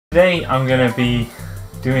Today I'm going to be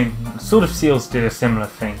doing, sort of Seals did a similar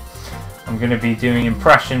thing. I'm going to be doing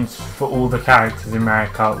impressions for all the characters in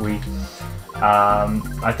Mario Kart Wii.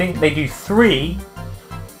 I think they do 3,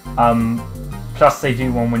 plus they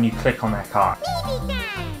do one when you click on their card.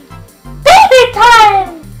 Baby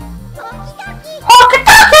time! Okie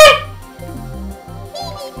dokie!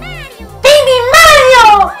 Baby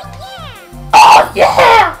Mario! Oh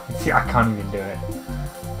yeah! See, I can't even do it.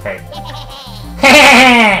 Okay.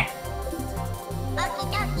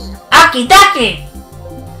 Okie dokie!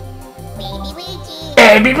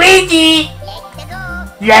 Baby Luigi!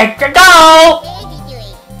 Let's go!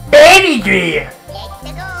 Baby Dream!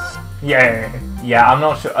 Yeah, I'm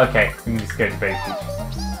not sure. Okay, we can just go to Baby Peach.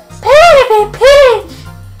 Baby Peach!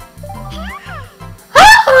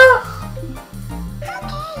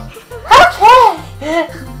 Okay!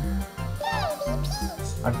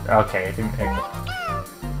 Okay, I didn't. Okay.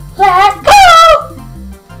 Let's go!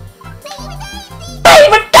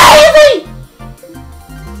 Baby Daisy!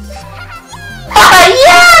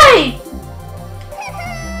 Yay!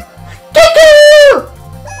 Go!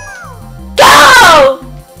 Go!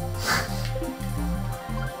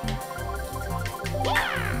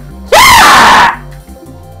 Yeah!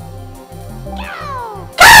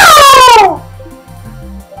 Go!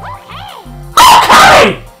 Okay!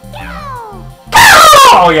 Go!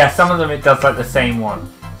 Oh yeah, some of them it does like the same one.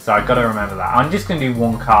 So I gotta remember that. I'm just gonna do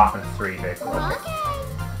 1 cart and 3 vehicles.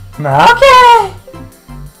 Okay.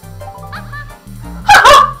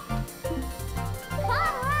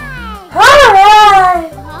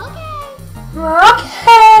 Alright.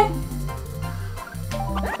 Okay.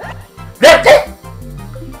 That's it.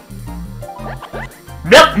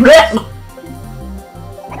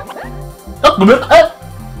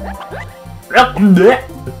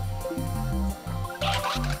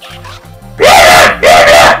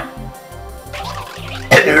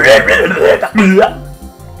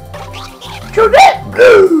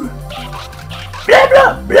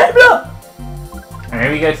 And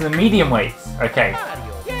here we go to the medium weights. Okay.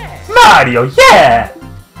 Mario, yeah!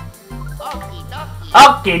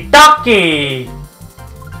 Okie dokie!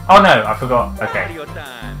 Oh no, I forgot. Okay.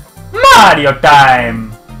 Mario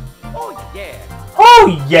time! Oh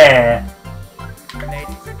yeah!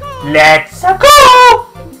 Let's go!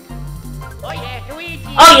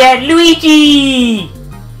 Oh yeah, Luigi!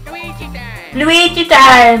 Luigi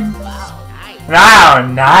time! Wow,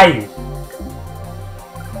 nice!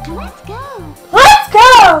 Let's go! Let's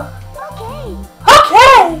go! Okay!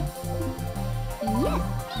 Okay!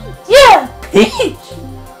 Yes, Peach! Yeah, Peach!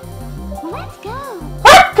 Let's go!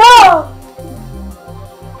 Let's go!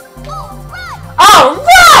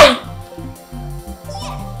 Alright!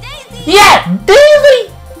 Yes, Daisy! Yeah, Daisy!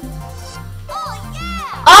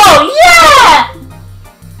 Oh yeah!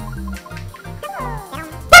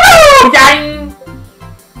 Oh yeah! Dang!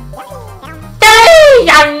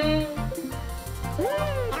 Dang!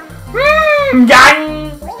 Dang!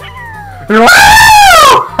 Woo!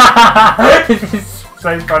 This is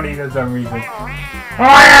so funny for some reason.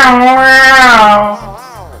 Wow! Wow!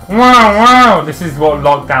 Wow! Wow! This is what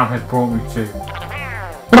lockdown has brought me to.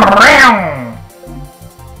 Wow!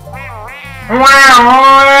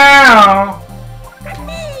 Wow!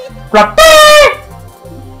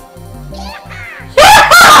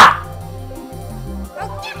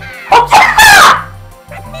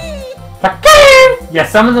 Yeah,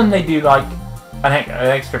 some of them they do like an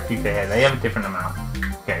extra feature here. They have a different amount.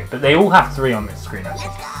 Okay, but they all have 3 on this screen. I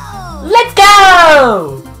think. Let's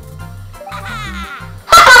go!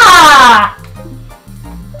 Ha!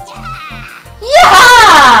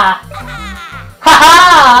 Yeah!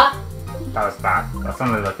 Ha! That was bad. That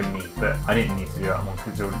sounded like a me, but I didn't need to do that one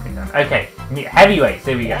because it's already been done. Okay, heavyweights.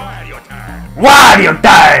 Here we go. Wario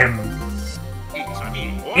time!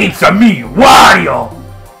 It's a me, Wario!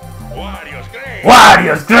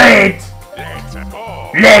 Wario's great!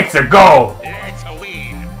 Let's go!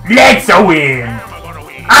 Let's win!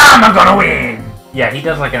 I'm gonna win! Yeah, he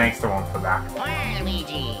does like an extra one for that.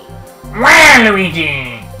 Wow,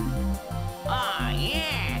 Luigi!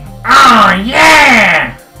 Oh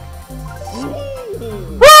yeah!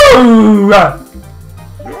 Woo!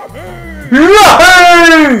 Yay!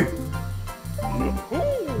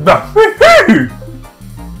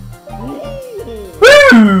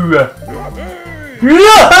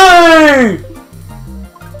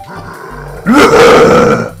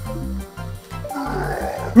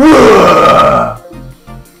 Woo!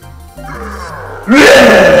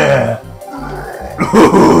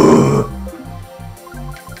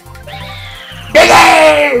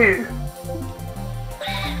 Yay!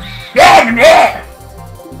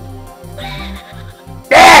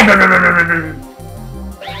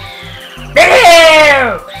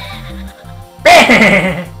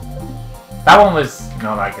 That one was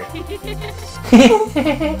not that good.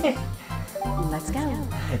 Let's go.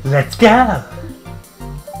 Let's go.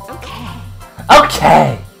 Okay.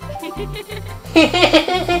 Okay.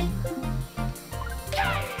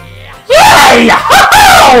 Yay!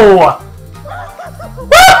 Ho-ho!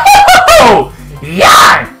 Woo-hoo-hoo!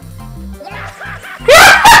 Yeah!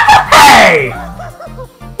 Hey!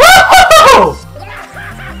 Woo-hoo-hoo!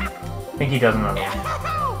 I think he does another one.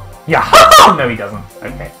 Yeah! Ho-ho! No, he doesn't.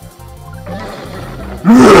 Okay.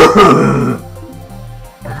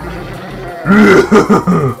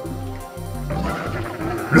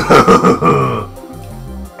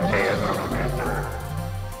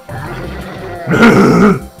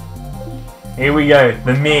 Here we go,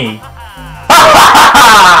 the me.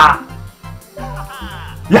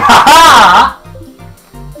 Yeah!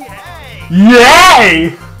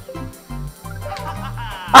 Yay!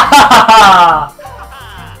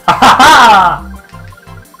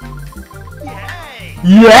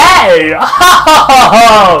 Yay!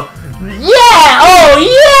 Yeah! Oh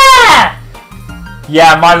yeah!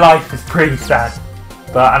 Yeah, my life is pretty sad.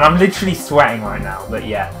 And I'm literally sweating right now, but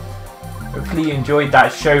yeah. Hopefully you enjoyed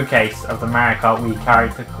that showcase of the Mario Kart Wii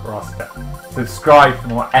character roster. Subscribe for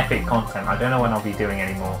more epic content. I don't know when I'll be doing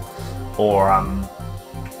any more or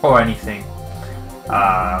anything.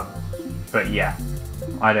 But yeah,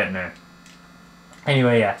 I don't know.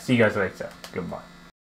 Anyway, yeah, see you guys later. Goodbye.